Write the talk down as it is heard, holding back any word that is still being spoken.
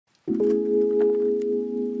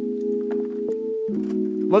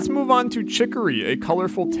Let's move on to Chicory, A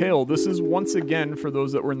Colorful Tale. This is once again, for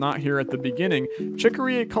those that were not here at the beginning,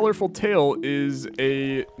 Chicory, A Colorful Tale is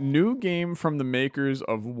a new game from the makers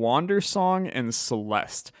of Wandersong and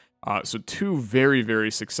Celeste. So two very, very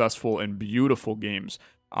successful and beautiful games.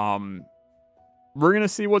 We're going to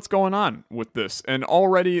see what's going on with this. And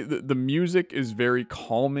already the music is very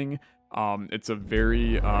calming. It's a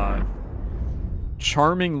very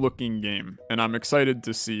charming looking game. And I'm excited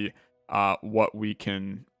to see what we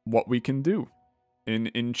can do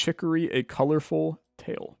in Chicory, A Colorful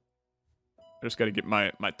Tale. I just got to get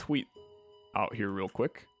my tweet out here real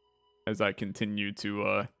quick as I continue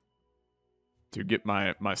to get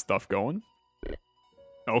my stuff going.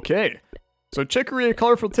 Okay, so Chicory, A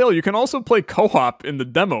Colorful Tale. You can also play co-op in the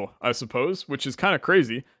demo, I suppose, which is kind of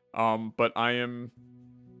crazy. But I am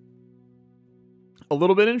a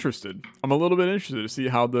little bit interested. I'm a little bit interested to see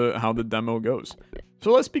how the demo goes.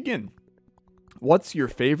 So let's begin. What's your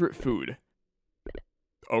favorite food?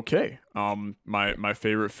 Okay, my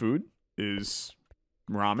favorite food is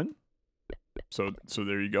ramen. So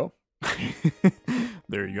there you go.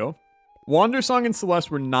 There you go. Wandersong and Celeste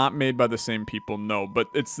were not made by the same people, no, but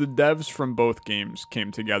it's the devs from both games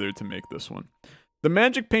came together to make this one. The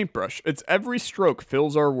magic paintbrush. Its every stroke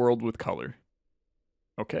fills our world with color.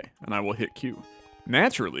 Okay, and I will hit Q.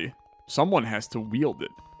 Naturally, someone has to wield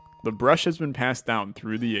it. The brush has been passed down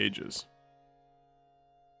through the ages.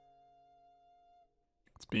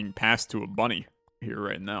 It's being passed to a bunny here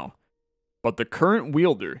right now. But the current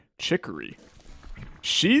wielder, Chicory,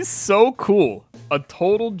 she's so cool. A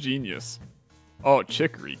total genius. Oh,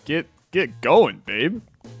 Chicory, get going, babe.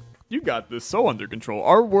 You got this so under control.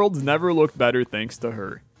 Our world's never looked better thanks to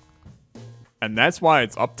her. And that's why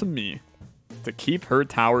it's up to me to keep her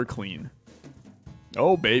tower clean.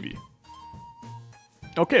 Oh, baby.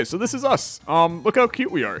 Okay, so this is us. Look how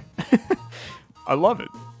cute we are. I love it.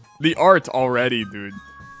 The art already, dude.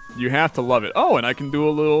 You have to love it. Oh, and I can do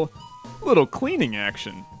a little cleaning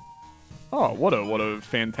action. Oh, what a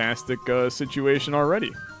fantastic situation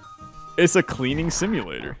already. It's a cleaning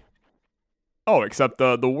simulator. Oh, except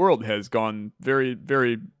the world has gone very,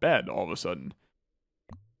 very bad all of a sudden.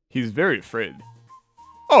 He's very afraid.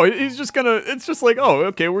 Oh, he's just gonna, it's just like, oh,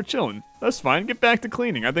 okay, we're chilling. That's fine, get back to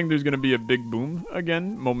cleaning. I think there's gonna be a big boom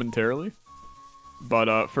again, momentarily.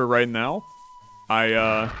 But for right now,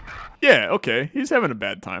 yeah, okay, he's having a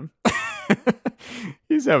bad time.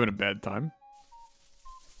 He's having a bad time.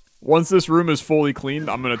 Once this room is fully cleaned,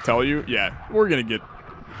 I'm gonna tell you, yeah, we're gonna get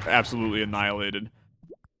absolutely annihilated.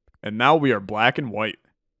 And now we are black and white.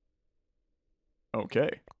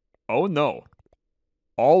 Okay. Oh no.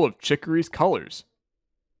 All of Chicory's colors.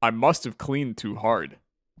 I must have cleaned too hard.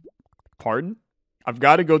 Pardon? I've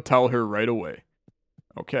got to go tell her right away.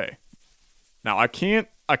 Okay. Now I can't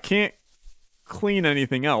clean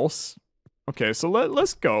anything else. Okay, so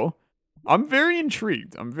let's go. I'm very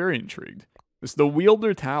intrigued. I'm very intrigued. It's the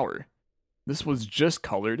Wielder Tower. This was just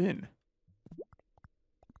colored in.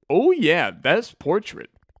 Oh yeah, that portrait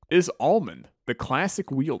is Almond, the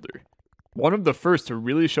classic wielder. One of the first to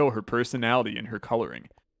really show her personality in her coloring.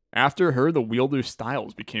 After her, the wielder's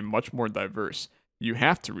styles became much more diverse. You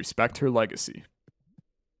have to respect her legacy.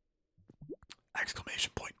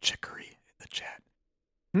 Exclamation point Chicory in the chat.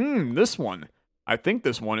 This one. I think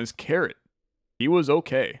this one is Carrot. He was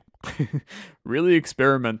okay. Really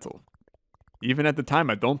experimental. Even at the time,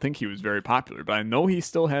 I don't think he was very popular, but I know he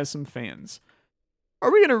still has some fans.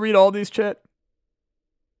 Are we going to read all these, chat?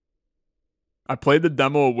 I played the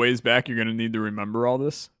demo a ways back. You're going to need to remember all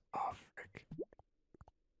this. Oh, frick.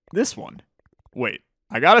 This one. Wait.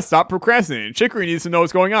 I got to stop procrastinating. Chicory needs to know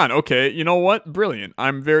what's going on. Okay, you know what? Brilliant.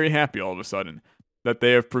 I'm very happy all of a sudden that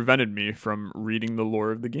they have prevented me from reading the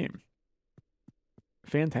lore of the game.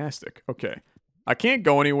 Fantastic. Okay. I can't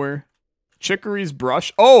go anywhere. Chicory's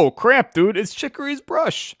brush. Oh, crap, dude. It's Chicory's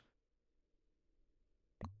brush.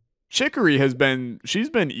 Chicory she's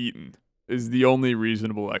been eaten, is the only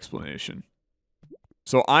reasonable explanation.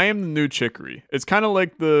 So I am the new Chicory. It's kind of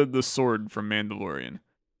like the sword from Mandalorian.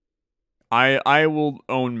 I will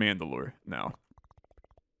own Mandalore now.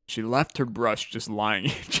 She left her brush just lying.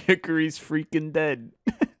 Chicory's freaking dead.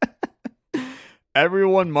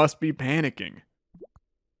 Everyone must be panicking.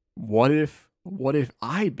 What if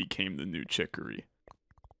I became the new Chicory?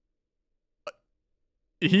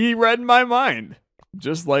 He read my mind.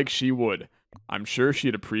 Just like she would. I'm sure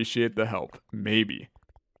she'd appreciate the help. Maybe.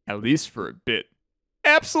 At least for a bit.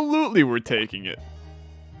 Absolutely we're taking it.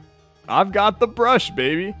 I've got the brush,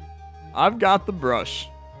 baby. I've got the brush.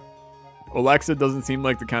 Olexa doesn't seem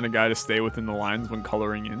like the kind of guy to stay within the lines when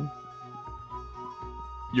coloring in.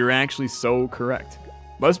 You're actually so correct.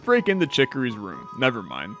 Let's break into Chicory's room. Never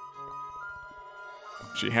mind.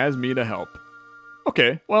 She has me to help.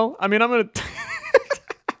 Okay, well, I mean, I'm gonna...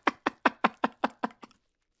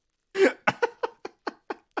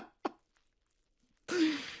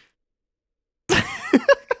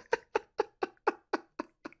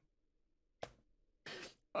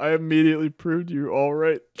 I immediately proved you all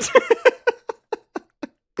right.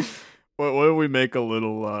 What do we make a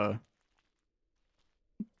little,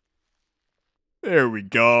 There we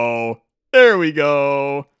go. There we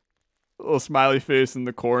go. A little smiley face in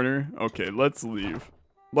the corner. Okay, let's leave.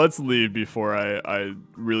 Let's leave before I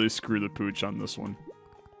really screw the pooch on this one.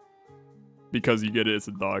 Because you get it, it's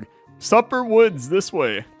a dog. Supper Woods, this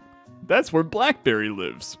way. That's where Blackberry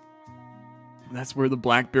lives. That's where the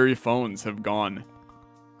Blackberry phones have gone.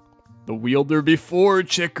 The wielder before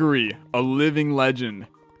Chicory, a living legend.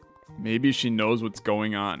 Maybe she knows what's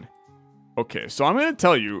going on. Okay, so I'm going to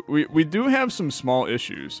tell you, we do have some small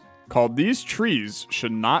issues called these trees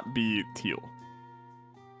should not be teal.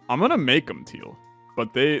 I'm going to make them teal,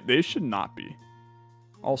 but they should not be.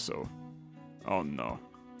 Also, oh no.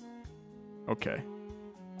 Okay.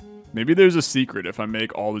 Maybe there's a secret if I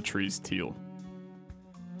make all the trees teal.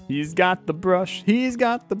 He's got the brush. He's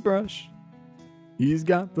got the brush. He's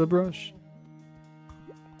got the brush.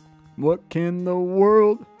 What can the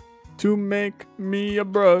world to make me a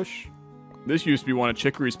brush? This used to be one of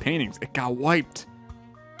Chicory's paintings. It got wiped.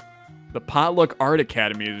 The Potluck Art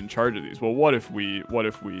Academy is in charge of these. Well, what if we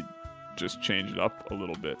just change it up a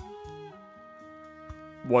little bit?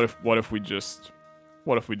 What if we just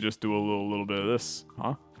do a little bit of this,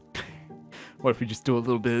 huh? What if we just do a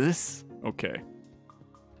little bit of this? Okay.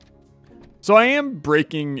 So I am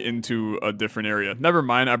breaking into a different area. Never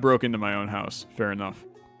mind, I broke into my own house. Fair enough.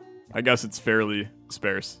 I guess it's fairly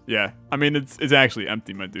sparse. Yeah, I mean, it's actually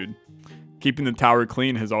empty, my dude. Keeping the tower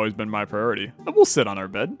clean has always been my priority. We'll sit on our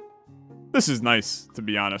bed. This is nice, to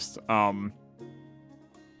be honest.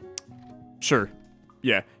 Sure.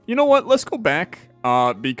 Yeah. You know what? Let's go back,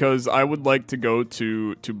 because I would like to go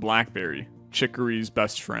to Blackberry, Chicory's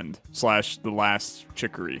best friend, / the last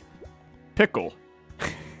Chicory. Pickle.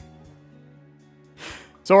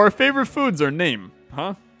 So our favorite foods are name,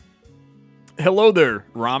 huh? Hello there,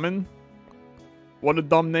 ramen. What a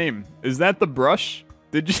dumb name. Is that the brush?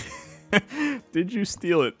 Did you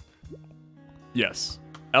steal it? Yes.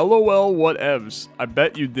 LOL whatevs. I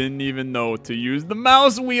bet you didn't even know to use the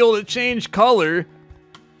mouse wheel to change color.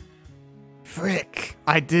 Frick.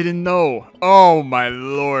 I didn't know. Oh my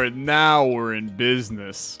lord. Now we're in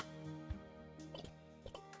business.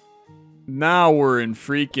 Now we're in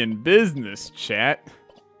freaking business, chat.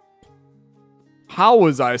 How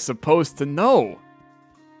was I supposed to know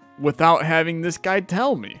without having this guy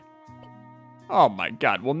tell me? Oh my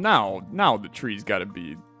god. Well, now the trees gotta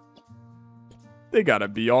be... They gotta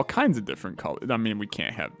be all kinds of different colors. I mean, we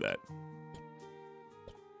can't have that.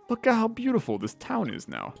 Look at how beautiful this town is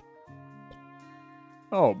now.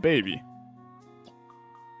 Oh, baby.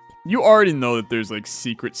 You already know that there's like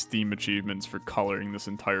secret Steam achievements for coloring this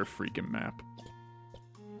entire freaking map.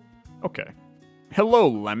 Okay. Hello,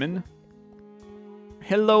 Lemon.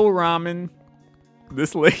 Hello, Ramen.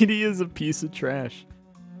 This lady is a piece of trash.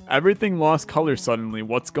 Everything lost color suddenly.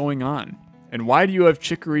 What's going on? And why do you have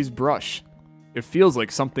Chicory's brush? It feels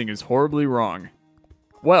like something is horribly wrong.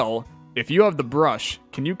 Well, if you have the brush,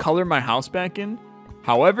 can you color my house back in?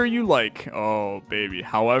 However you like. Oh, baby.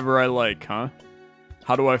 However I like, huh?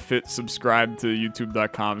 How do I fit subscribe to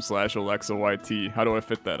youtube.com/OlexaYT? How do I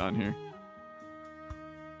fit that on here?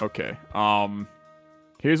 Okay.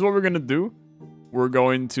 Here's what we're gonna do. We're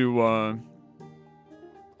going to...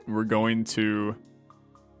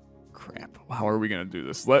 Crap. How are we gonna do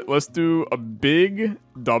this? Let's do a big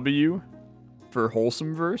W for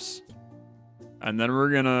Wholesomeverse. And then we're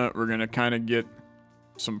gonna kind of get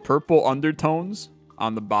some purple undertones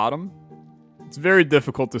on the bottom. It's very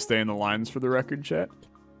difficult to stay in the lines for the record, chat.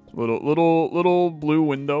 Little blue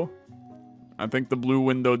window. I think the blue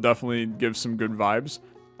window definitely gives some good vibes.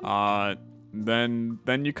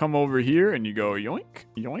 Then you come over here and you go yoink,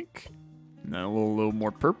 yoink. And then a little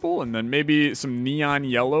more purple, and then maybe some neon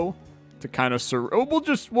yellow to kind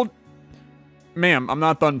of Ma'am, I'm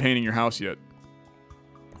not done painting your house yet.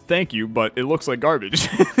 Thank you, but it looks like garbage.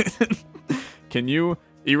 Can you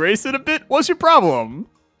erase it a bit? What's your problem?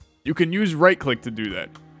 You can use right click to do that.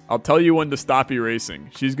 I'll tell you when to stop erasing.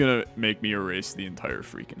 She's gonna make me erase the entire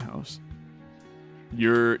freaking house.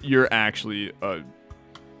 You're actually a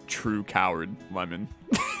true coward, Lemon.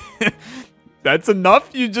 That's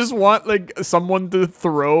enough? You just want like someone to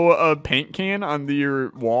throw a paint can onto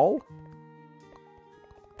your wall?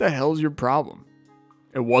 What the hell's your problem?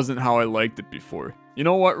 It wasn't how I liked it before. You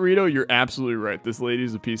know what, Rito? You're absolutely right. This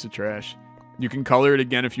lady's a piece of trash. You can color it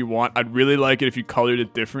again if you want. I'd really like it if you colored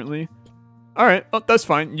it differently. All right, oh, that's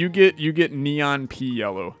fine. You get neon pea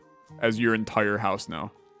yellow as your entire house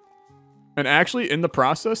now. And actually, in the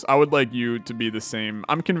process, I would like you to be the same.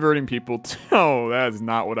 I'm converting people to... Oh, that is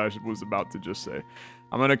not what I was about to just say.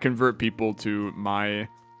 I'm going to convert people to my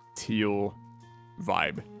teal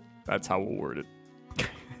vibe. That's how we'll word it.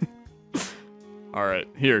 All right,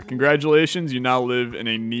 here. Congratulations. You now live in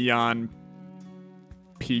a neon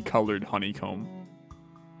pea-colored honeycomb.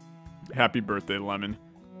 Happy birthday, Lemon.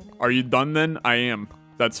 Are you done then? I am.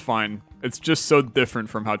 That's fine. It's just so different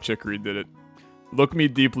from how Chicory did it. Look me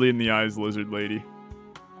deeply in the eyes, lizard lady,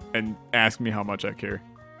 and ask me how much I care.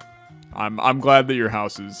 I'm glad that your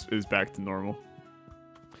house is back to normal.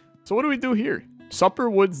 So what do we do here? Supper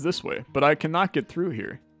Woods this way, but I cannot get through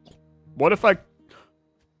here. What if I...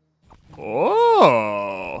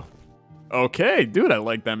 Oh! Okay, dude, I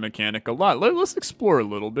like that mechanic a lot. Let's explore a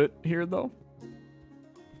little bit here, though.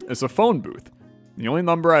 It's a phone booth. The only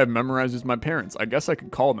number I have memorized is my parents. I guess I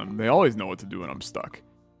could call them. They always know what to do when I'm stuck.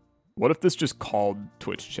 What if this just called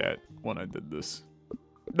Twitch chat when I did this?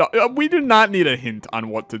 No, we do not need a hint on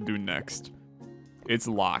what to do next. It's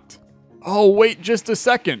locked. Oh, wait just a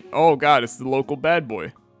second. Oh, God, it's the local bad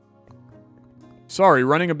boy. Sorry,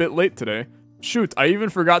 running a bit late today. Shoot, I even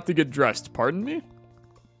forgot to get dressed. Pardon me?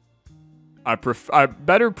 I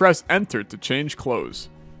better press enter to change clothes.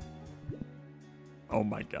 Oh,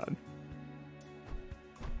 my God.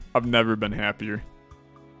 I've never been happier.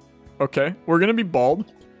 Okay, we're gonna be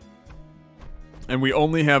bald. And we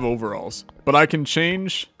only have overalls. But I can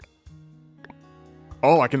change...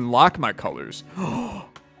 Oh, I can lock my colors.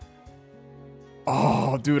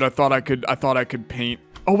 Oh, dude, I thought I could paint...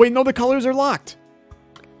 Oh, wait, no, the colors are locked.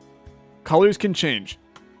 Colors can change.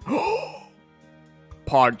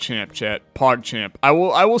 PogChamp, chat. PogChamp. I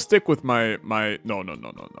will stick with my...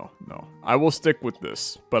 No. I will stick with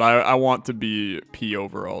this. But I want to be P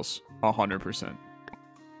overalls. 100%.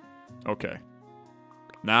 Okay.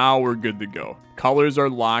 Now we're good to go. Colors are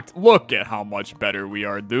locked. Look at how much better we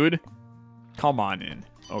are, dude. Come on in.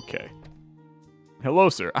 Okay. Hello,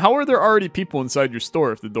 sir. How are there already people inside your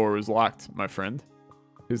store if the door was locked, my friend?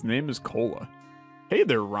 His name is Cola. Hey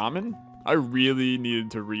there, ramen. I really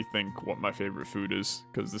needed to rethink what my favorite food is,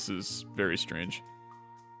 because this is very strange.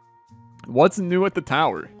 What's new at the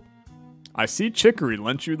tower? I see Chicory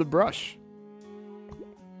lent you the brush.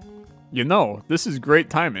 You know, this is great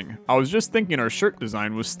timing. I was just thinking our shirt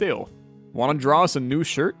design was stale. Want to draw us a new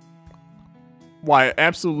shirt? Why,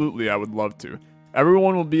 absolutely, I would love to.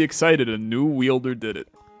 Everyone will be excited a new wielder did it.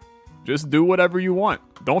 Just do whatever you want.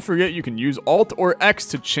 Don't forget you can use Alt or X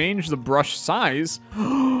to change the brush size.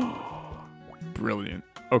 Brilliant.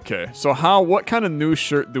 Okay, so what kind of new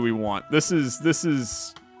shirt do we want? This is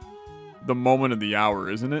the moment of the hour,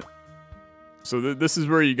 isn't it? So this is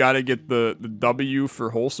where you gotta get the W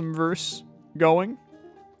for Wholesomeverse going.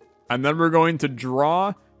 And then we're going to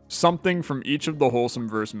draw something from each of the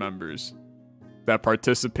Wholesomeverse members that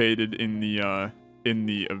participated in the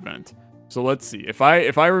event. So let's see. If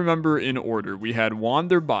I remember in order, we had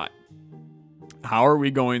Wanderbot. How are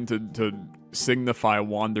we going to signify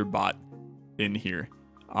Wanderbot in here?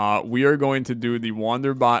 We are going to do the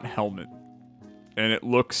Wanderbot helmet. And that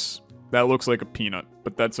looks like a peanut,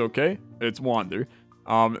 but that's okay. It's Wander.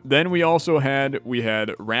 Then we also had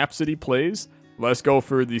Rhapsody Plays. Let's go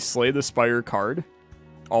for the Slay the Spire card,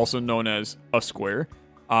 also known as a square.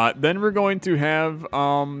 Then we're going to have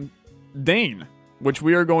Dane, which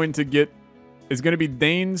we are going to get is going to be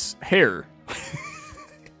Dane's hair.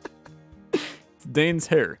 It's Dane's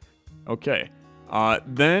hair. Okay.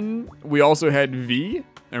 Then we also had V,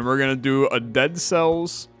 and we're going to do a Dead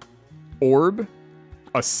Cells orb,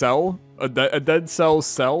 a cell, a Dead Cells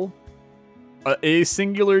cell, a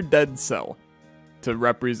singular dead cell to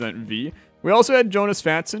represent V. We also had Jonas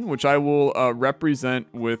Fatson, which I will represent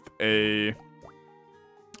with a...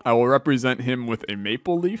 I will represent him with a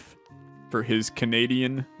maple leaf for his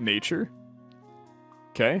Canadian nature.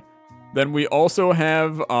 Okay. Then we also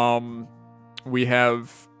have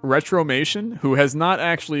Retromation, who has not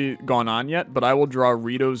actually gone on yet, but I will draw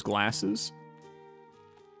Rito's glasses.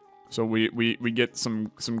 So we get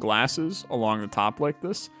some glasses along the top like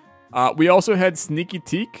this. We also had Sneaky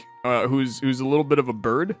Teak, who's a little bit of a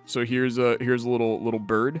bird. So here's a little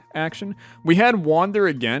bird action. We had Wander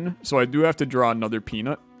again, so I do have to draw another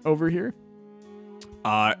peanut over here.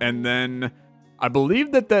 And then I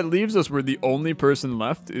believe that leaves us where the only person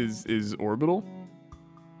left is Orbital.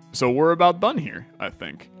 So we're about done here, I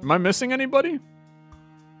think. Am I missing anybody?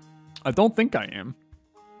 I don't think I am.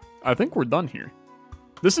 I think we're done here.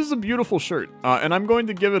 This is a beautiful shirt, and I'm going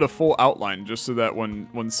to give it a full outline just so that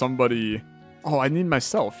when somebody... Oh, I need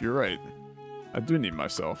myself. You're right. I do need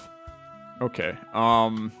myself. Okay.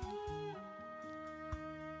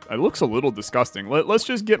 It looks a little disgusting. Let's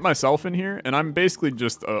just get myself in here, and I'm basically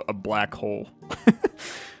just a black hole.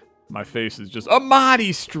 My face is just... A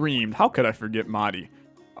Mahdi streamed! How could I forget Mahdi?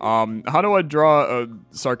 How do I draw a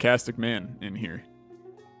sarcastic man in here?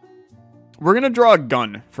 We're gonna draw a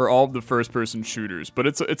gun for all of the first-person shooters, but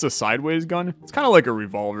it's a sideways gun. It's kind of like a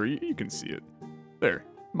revolver. You can see it. There.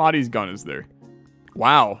 Mahdi's gun is there.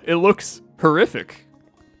 Wow, it looks horrific.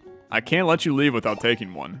 I can't let you leave without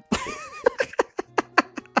taking one.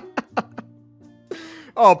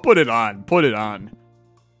 Oh, put it on. Put it on.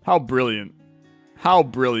 How brilliant. How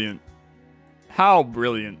brilliant. How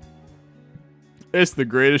brilliant. It's the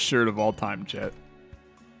greatest shirt of all time, chat.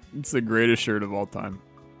 It's the greatest shirt of all time.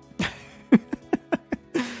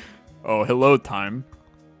 Oh, hello, time.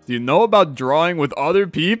 Do you know about drawing with other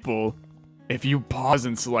people? If you pause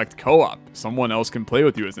and select co-op, someone else can play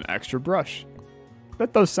with you as an extra brush.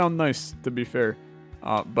 That does sound nice, to be fair.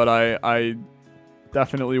 But I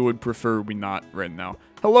definitely would prefer we not right now.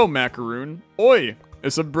 Hello, Macaroon. Oi,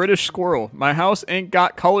 it's a British squirrel. My house ain't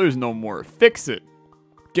got colors no more. Fix it.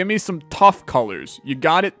 Give me some tough colors. You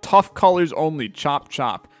got it? Tough colors only. Chop,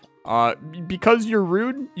 chop. Because you're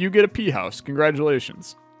rude, you get a pea house.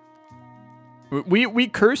 Congratulations. We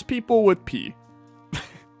curse people with pea.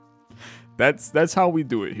 That's how we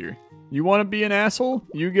do it here. You want to be an asshole?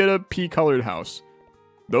 You get a pea-colored house.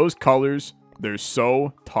 Those colors, they're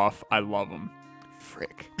so tough. I love them.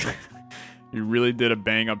 Frick. You really did a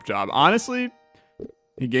bang-up job. Honestly,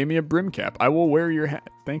 he gave me a brim cap. I will wear your hat.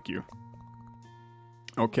 Thank you.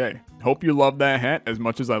 Okay. Hope you love that hat as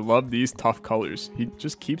much as I love these tough colors. He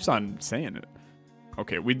just keeps on saying it.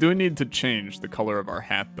 Okay, we do need to change the color of our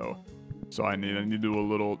hat, though. So I need to do a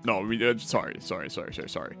little... No, sorry.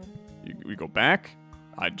 We go back.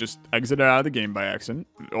 I just exited out of the game by accident.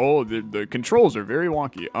 Oh, the controls are very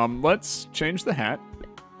wonky. Let's change the hat.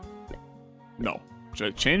 No.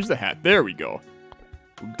 Change the hat. There we go.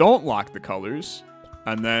 Don't lock the colors.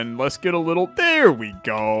 And then let's get a little... There we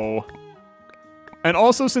go. And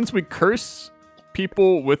also, since we curse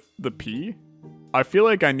people with the P, I feel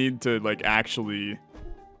like I need to, like, actually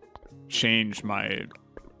change my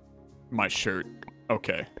shirt.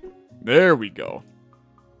 Okay. There we go.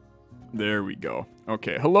 There we go.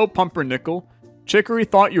 Okay. Hello, Pumpernickel. Chicory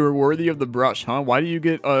thought you were worthy of the brush, huh? Why do you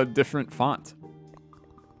get a different font?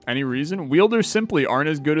 Any reason? Wielders simply aren't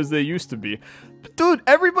as good as they used to be. But dude,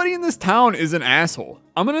 everybody in this town is an asshole.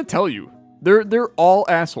 I'm gonna tell you. They're all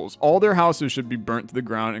assholes. All their houses should be burnt to the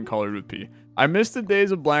ground and colored with pea. I miss the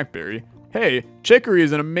days of Blackberry. Hey, Chicory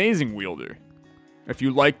is an amazing wielder. If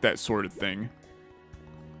you like that sort of thing.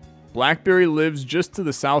 Blackberry lives just to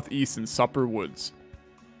the southeast in Supper Woods.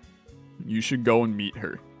 You should go and meet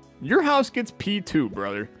her. Your house gets pea too,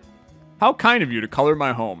 brother. How kind of you to color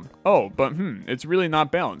my home. Oh, but it's really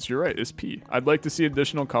not balanced. You're right, it's pea. I'd like to see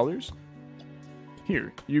additional colors.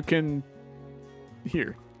 Here, you can...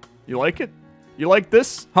 Here. You like it? You like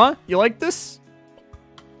this? Huh? You like this?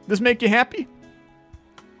 This make you happy?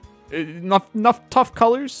 Enough tough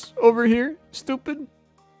colors over here? Stupid?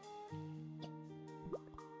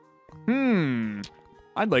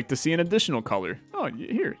 I'd like to see an additional color. Oh,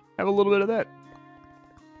 here. Have a little bit of that.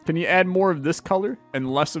 Can you add more of this color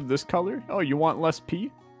and less of this color? Oh, you want less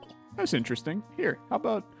pea? That's interesting. Here, how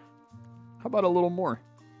about a little more?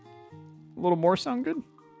 A little more sound good?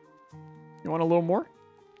 You want a little more?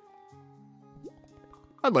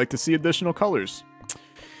 I'd like to see additional colors.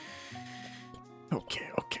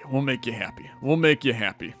 Okay, we'll make you happy. We'll make you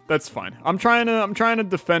happy. That's fine. I'm trying to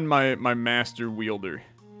defend my master wielder.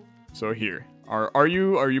 So here, are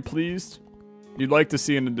you pleased? You'd like to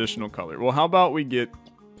see an additional color. Well, how about we get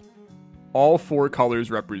all 4 colors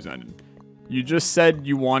represented? You just said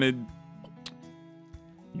you wanted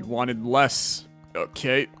less.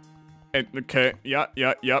 Okay. Okay.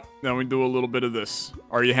 Yep. Then we do a little bit of this.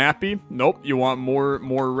 Are you happy? Nope. You want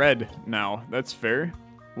more red now. That's fair.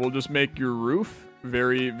 We'll just make your roof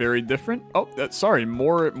very, very different. Oh, sorry.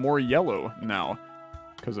 More yellow now,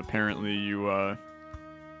 because apparently you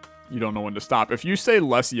don't know when to stop. If you say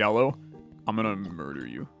less yellow, I'm gonna murder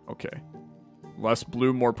you. Okay. Less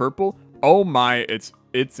blue, more purple. Oh my, it's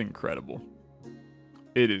incredible.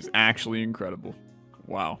 It is actually incredible.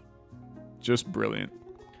 Wow. Just brilliant.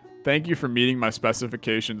 Thank you for meeting my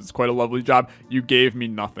specifications. It's quite a lovely job. You gave me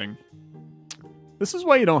nothing. This is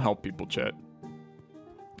why you don't help people, chat.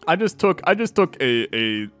 I just took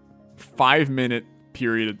a 5-minute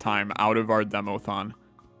period of time out of our demothon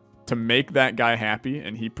to make that guy happy,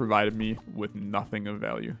 and he provided me with nothing of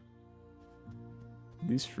value.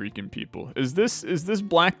 These freaking people. Is this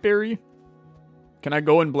Blackberry? Can I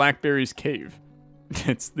go in Blackberry's cave?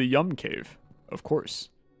 It's the Yum Cave, of course.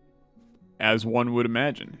 As one would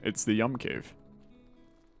imagine, it's the Yum Cave.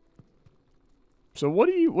 So what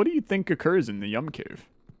do you think occurs in the Yum Cave?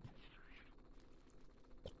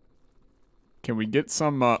 Can we get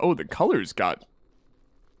some oh, the colors got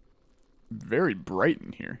very bright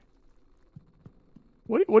in here.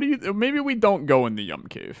 What do you maybe we don't go in the Yum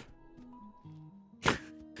Cave.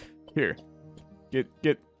 Here.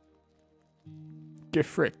 Get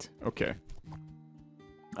fricked. Okay.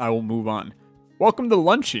 I will move on. Welcome to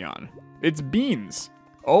Luncheon. It's Beans.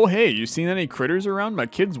 Oh, hey, you seen any critters around? My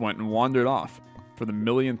kids went and wandered off for the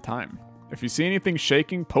millionth time. If you see anything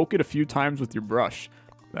shaking, poke it a few times with your brush.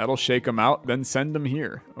 That'll shake them out, then send them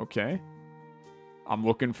here. Okay. I'm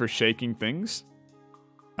looking for shaking things.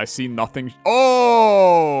 I see nothing.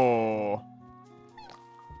 Oh!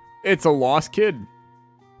 It's a lost kid.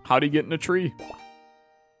 How'd he get in a tree?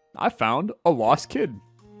 I found a lost kid.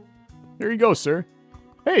 Here you go, sir.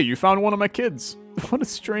 Hey, you found one of my kids. What a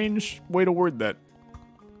strange way to word that.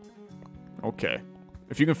 Okay.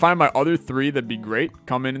 If you can find my other 3, that'd be great.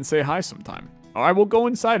 Come in and say hi sometime. I will go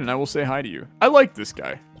inside and I will say hi to you. I like this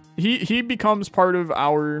guy. He becomes part of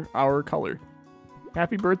our color.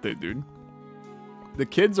 Happy birthday, dude. The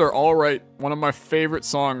Kids Are Alright. One of my favorite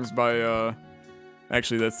songs by,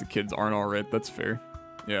 actually, that's The Kids Aren't Alright. That's fair.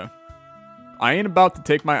 Yeah. I ain't about to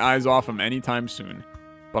take my eyes off him anytime soon.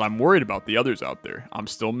 But I'm worried about the others out there. I'm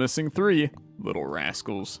still missing 3, little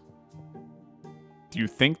rascals. Do you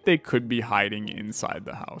think they could be hiding inside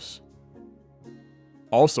the house?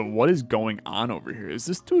 Also, what is going on over here? Is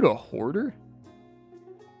this dude a hoarder?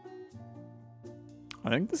 I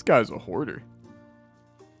think this guy's a hoarder.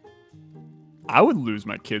 I would lose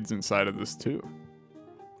my kids inside of this too.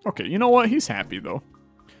 Okay, you know what? He's happy though.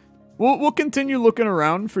 We'll continue looking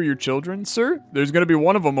around for your children, sir. There's gonna be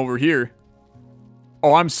one of them over here.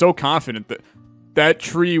 Oh, I'm so confident that that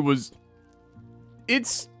tree was...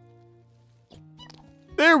 It's...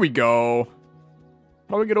 There we go.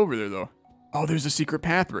 How do we get over there, though? Oh, there's a secret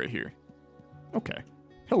path right here. Okay.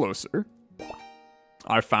 Hello, sir.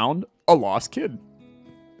 I found a lost kid.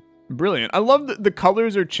 Brilliant. I love that the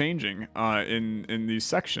colors are changing in these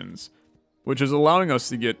sections, which is allowing us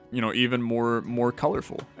to get, you know, even more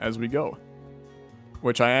colorful as we go.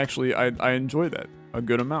 Which I enjoy that a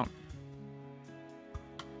good amount.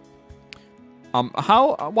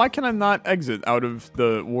 Why can I not exit out of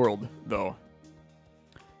the world, though?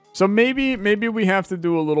 So maybe we have to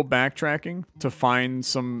do a little backtracking to find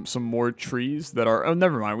some more trees that are... Oh,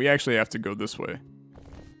 never mind. We actually have to go this way.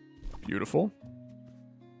 Beautiful.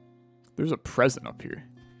 There's a present up here.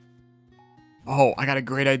 Oh, I got a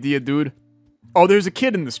great idea, dude. Oh, there's a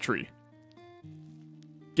kid in this tree.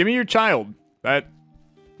 Give me your child. That,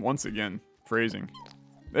 once again, phrasing.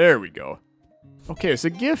 There we go. Okay, it's a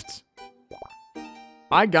gift.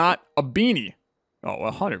 I got a beanie.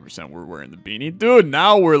 Oh, 100% we're wearing the beanie. Dude,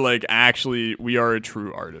 now we're like, actually, we are a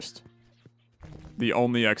true artist. The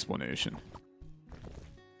only explanation.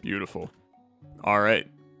 Beautiful. All right.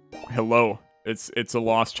 Hello. It's a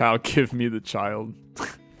lost child. Give me the child.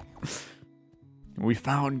 We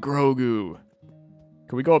found Grogu.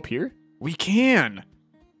 Can we go up here? We can.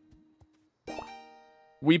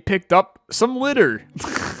 We picked up some litter.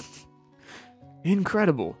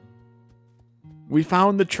 Incredible. We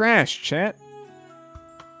found the trash, chat.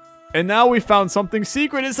 And now we found something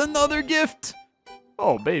secret. It's another gift.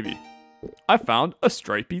 Oh, baby. I found a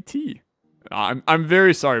stripy tee. I'm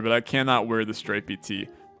very sorry, but I cannot wear the stripy tee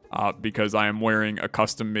because I am wearing a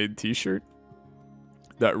custom-made t-shirt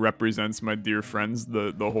that represents my dear friends,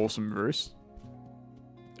 the Wholesomeverse.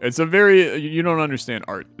 It's a very... You don't understand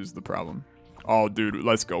art is the problem. Oh, dude,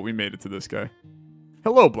 let's go. We made it to this guy.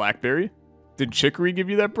 Hello, Blackberry. Did Chicory give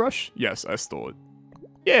you that brush? Yes, I stole it.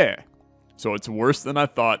 Yeah. So it's worse than I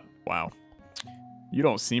thought. Wow. You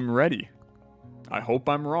don't seem ready. I hope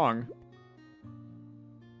I'm wrong.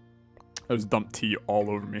 There's dumped tea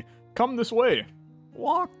all over me. Come this way.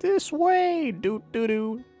 Walk this way.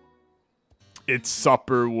 Doo-doo-doo. It's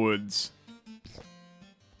Supper Woods.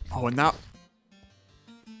 Oh, and now...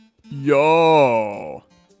 Yo.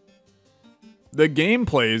 The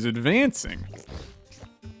gameplay is advancing.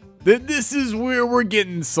 This is where we're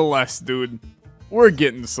getting Celeste, dude. We're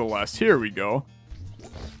getting Celeste. Here we go.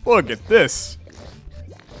 Look at this.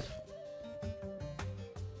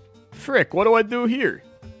 Frick, what do I do here?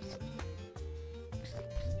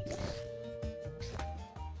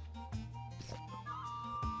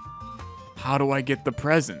 How do I get the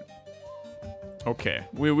present? Okay,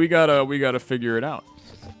 we gotta figure it out.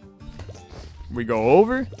 We go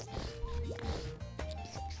over.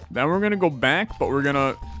 Then we're gonna go back, but we're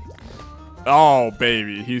gonna... Oh,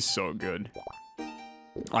 baby, he's so good.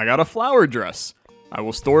 I got a flower dress. I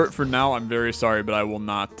will store it for now. I'm very sorry, but I will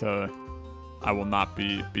not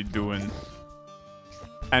be doing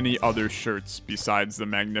any other shirts besides the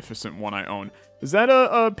magnificent one I own. Is that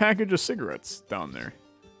a package of cigarettes down there?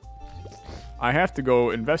 I have to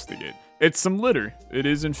go investigate. It's some litter. It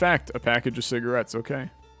is, in fact, a package of cigarettes. Okay.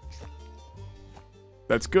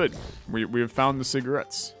 That's good. We have found the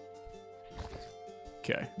cigarettes.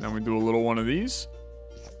 Okay, then we do a little one of these.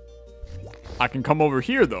 I can come over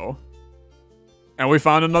here, though. And we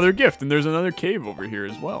found another gift, and there's another cave over here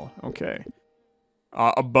as well. Okay.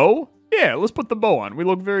 A bow? Yeah, let's put the bow on. We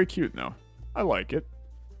look very cute now. I like it.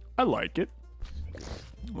 I like it.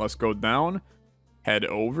 Let's go down. Head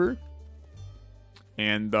over.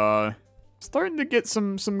 And, starting to get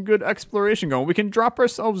some good exploration going. We can drop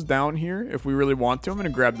ourselves down here if we really want to. I'm going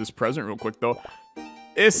to grab this present real quick, though.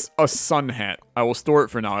 It's a sun hat. I will store it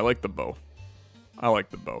for now. I like the bow. I like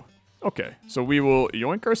the bow. Okay, so we will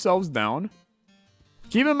yoink ourselves down.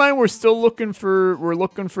 Keep in mind we're still looking for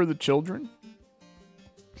the children.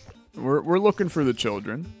 We're looking for the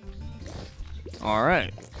children. All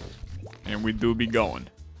right. And we do be going.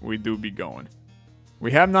 We do be going.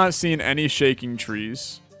 We have not seen any shaking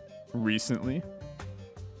trees recently.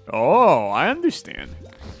 Oh, I understand.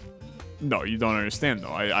 No, you don't understand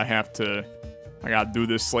though. I gotta do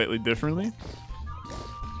this slightly differently.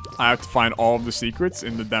 I have to find all of the secrets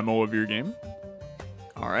in the demo of your game.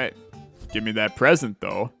 Alright. Give me that present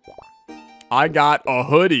though. I got a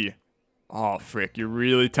hoodie. Oh, frick. You're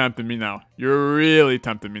really tempting me now. You're really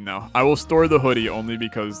tempting me now. I will store the hoodie only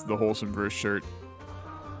because the Wholesomeverse shirt.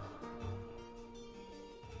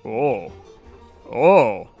 Oh.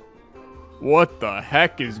 Oh. What the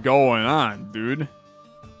heck is going on, dude?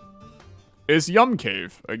 It's Yum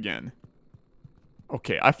Cave again.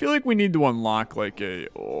 Okay, I feel like we need to unlock like a...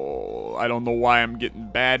 Oh, I don't know why I'm getting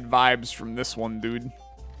bad vibes from this one, dude.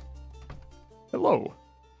 Hello.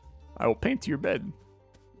 I will paint your bed.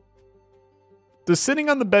 Does sitting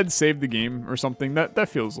on the bed save the game or something? That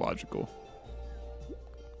feels logical.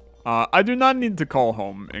 I do not need to call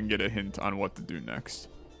home and get a hint on what to do next.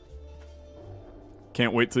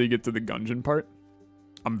 Can't wait till you get to the Gungeon part.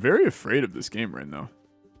 I'm very afraid of this game right now.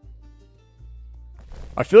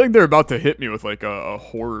 I feel like they're about to hit me with like a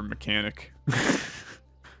horror mechanic.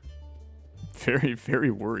 Very, very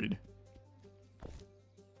worried.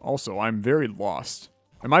 Also, I'm very lost.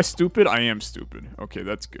 Am I stupid? I am stupid. Okay,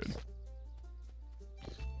 that's good.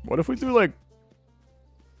 What if we do like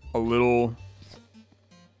a little...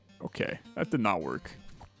 Okay, that did not work.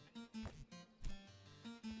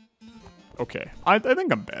 Okay, I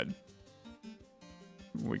think I'm bad.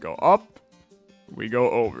 We go up, we go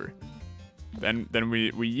over. Then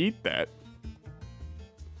we yeet that.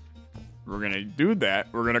 We're gonna do that.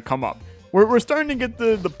 We're gonna come up. We're starting to get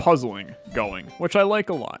the puzzling going, which I like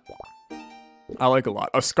a lot. I like a lot.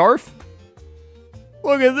 A scarf?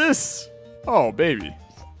 Look at this! Oh, baby.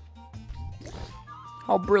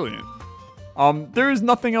 How brilliant. There is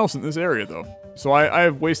nothing else in this area, though. So I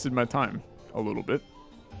have wasted my time a little bit.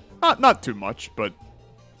 Not too much, but...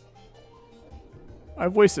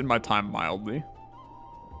 I've wasted my time mildly.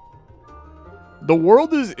 The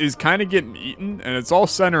world is kind of getting eaten, and it's all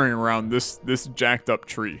centering around this jacked up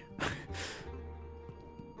tree.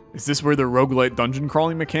 Is this where the roguelite dungeon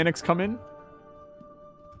crawling mechanics come in?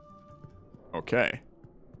 Okay.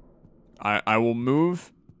 I will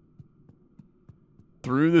move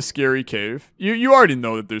through the scary cave. You already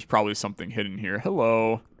know that there's probably something hidden here.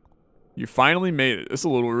 Hello. You finally made it. It's a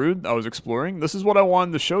little rude. I was exploring. This is what I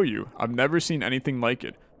wanted to show you. I've never seen anything like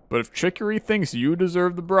it. But if Chicory thinks you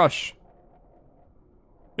deserve the brush,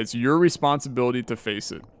 it's your responsibility to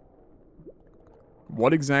face it.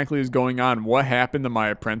 What exactly is going on? What happened to my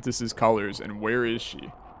apprentice's colors? And where is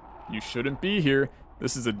she? You shouldn't be here.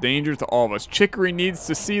 This is a danger to all of us. Chicory needs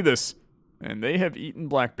to see this. And they have eaten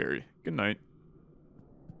Blackberry. Good night.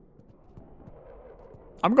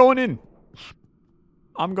 I'm going in.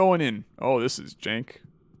 I'm going in. Oh, this is jank.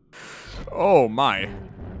 Oh, my.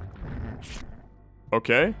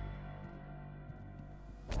 Okay.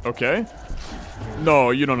 Okay.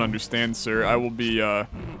 No, you don't understand, sir. I will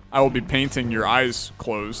be painting your eyes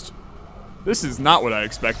closed. This is not what I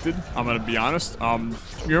expected. I'm gonna be honest.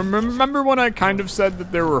 You remember when I kind of said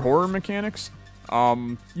that there were horror mechanics?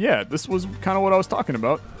 Yeah, this was kind of what I was talking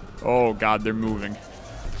about. Oh God, they're moving.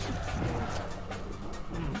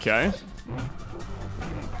 Okay.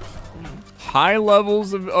 High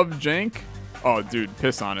levels of jank. Oh, dude,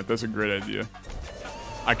 piss on it. That's a great idea.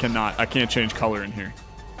 I cannot. I can't change color in here.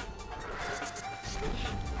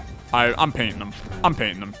 I'm painting them. I'm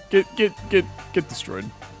painting them. Get destroyed.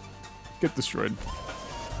 Get destroyed.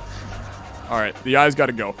 All right, the eyes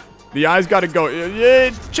gotta go. The eyes gotta go.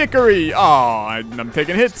 Yeah, Chicory. Oh, I'm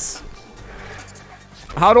taking hits.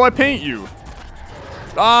 How do I paint you?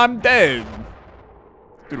 I'm dead.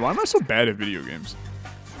 Dude, why am I so bad at video games?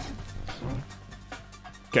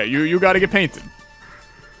 Okay, you gotta get painted.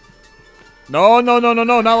 No,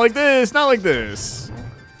 not like this, not like this.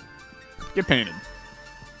 Get painted.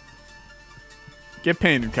 Get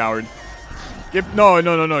painted, coward. No,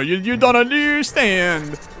 you don't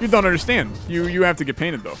understand. You don't understand. You have to get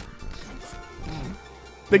painted, though.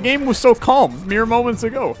 The game was so calm mere moments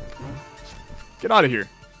ago. Get out of here.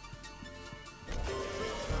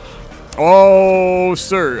 Oh,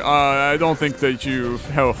 sir. I don't think that you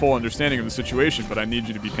have a full understanding of the situation, but I need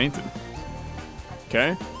you to be painted.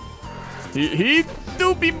 Okay? He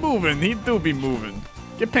do be moving. He do be moving.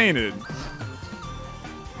 Get painted.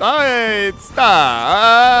 Alright, stop.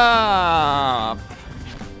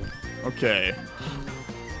 Okay.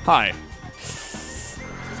 Hi.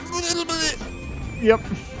 Yep.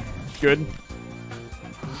 Good.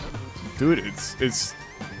 Dude, this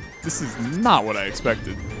is not what I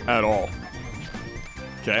expected at all.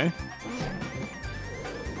 Okay.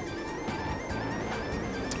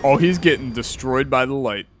 Oh, he's getting destroyed by the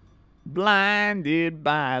light. Blinded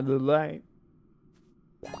by the light.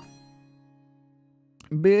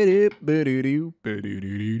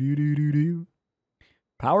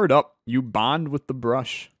 Powered up, you bond with the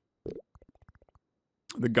brush.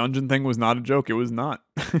 The Gungeon thing was not a joke. It was not.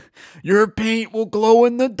 Your paint will glow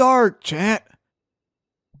in the dark, chat.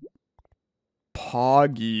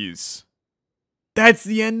 Poggies. That's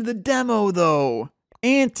the end of the demo, though.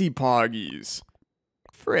 Anti-Poggies.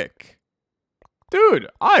 Frick. Dude,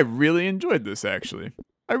 I really enjoyed this, actually.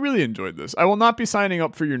 I really enjoyed this. I will not be signing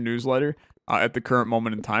up for your newsletter at the current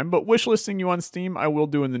moment in time, but wishlisting you on Steam, I will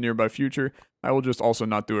do in the nearby future. I will just also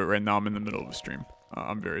not do it right now. I'm in the middle of a stream.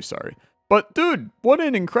 I'm very sorry. But, dude, what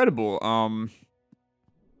an incredible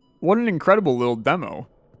little demo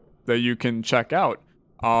that you can check out.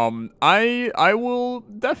 I will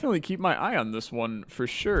definitely keep my eye on this one for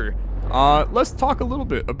sure. Let's talk a little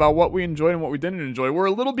bit about what we enjoyed and what we didn't enjoy. We're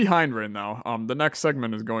a little behind right now. The next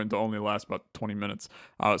segment is going to only last about 20 minutes,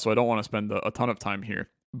 so I don't want to spend a ton of time here.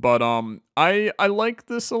 But I like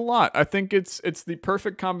this a lot. I think it's the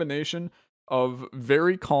perfect combination of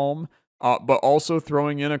very calm, but also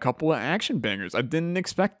throwing in a couple of action bangers. I didn't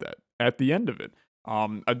expect that at the end of it.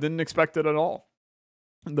 I didn't expect it at all.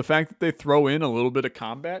 The fact that they throw in a little bit of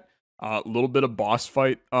combat, a little bit of boss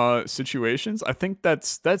fight situations, I think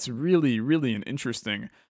that's really, really an interesting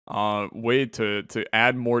way to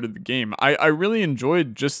add more to the game. I really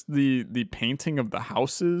enjoyed just the painting of the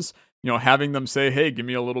houses, you know, having them say, hey, give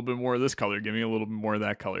me a little bit more of this color, give me a little bit more of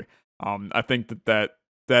that color. I think that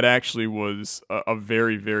actually was a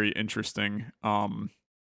very, very interesting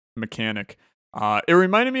mechanic. It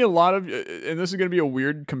reminded me a lot of, and this is going to be a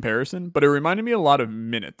weird comparison, but it reminded me a lot of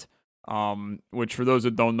Minute, which for those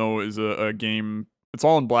that don't know is a game, it's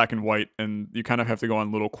all in black and white, and you kind of have to go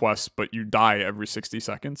on little quests, but you die every 60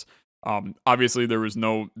 seconds. Obviously there was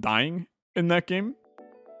no dying in that game,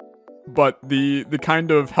 but the kind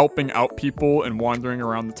of helping out people and wandering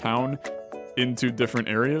around the town into different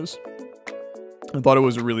areas, I thought it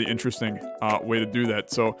was a really interesting way to do that.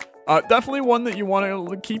 So definitely one that you want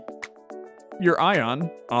to keep your eye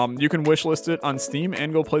on. You can wishlist it on Steam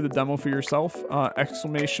and go play the demo for yourself.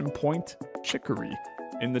 !Chicory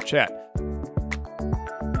in the chat.